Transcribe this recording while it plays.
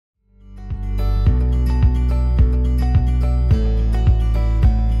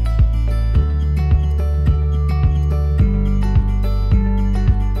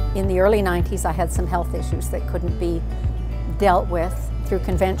early 90s, I had some health issues that couldn't be dealt with through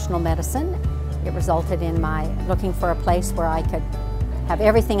conventional medicine. It resulted in my looking for a place where I could have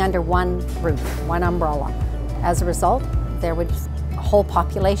everything under one roof, one umbrella. As a result, there was a whole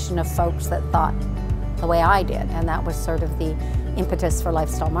population of folks that thought the way I did, and that was sort of the impetus for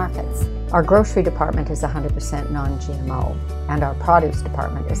Lifestyle Markets. Our grocery department is 100% non-GMO, and our produce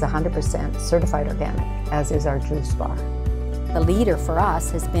department is 100% certified organic, as is our juice bar. The leader for us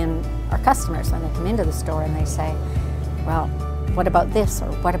has been our customers when they come into the store and they say, well, what about this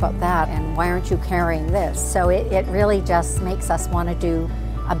or what about that, and why aren't you carrying this? So it really just makes us want to do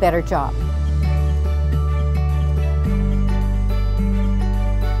a better job.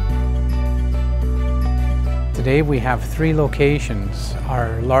 Today we have 3 locations: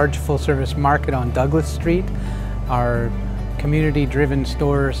 our large full-service market on Douglas Street, our community-driven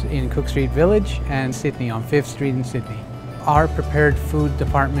stores in Cook Street Village, and Sydney on 5th Street in Sydney. Our prepared food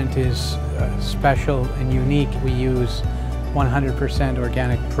department is special and unique. We use 100%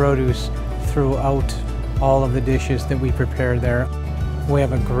 organic produce throughout all of the dishes that we prepare there. We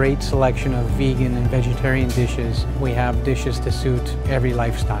have a great selection of vegan and vegetarian dishes. We have dishes to suit every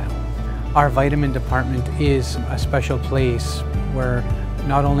lifestyle. Our vitamin department is a special place where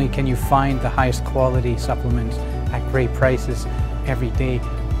not only can you find the highest quality supplements at great prices every day,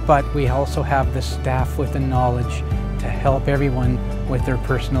 but we also have the staff with the knowledge to help everyone with their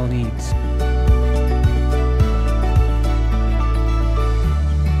personal needs.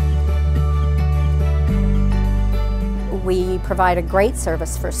 We provide a great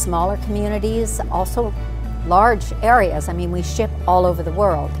service for smaller communities, also large areas. I mean, we ship all over the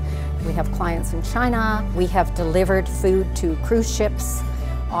world. We have clients in China. We have delivered food to cruise ships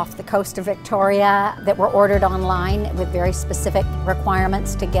off the coast of Victoria that were ordered online with very specific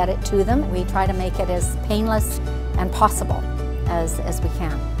requirements to get it to them. We try to make it as painless and possible as we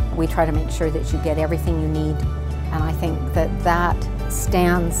can. We try to make sure that you get everything you need, and I think that that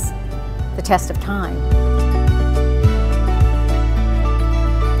stands the test of time.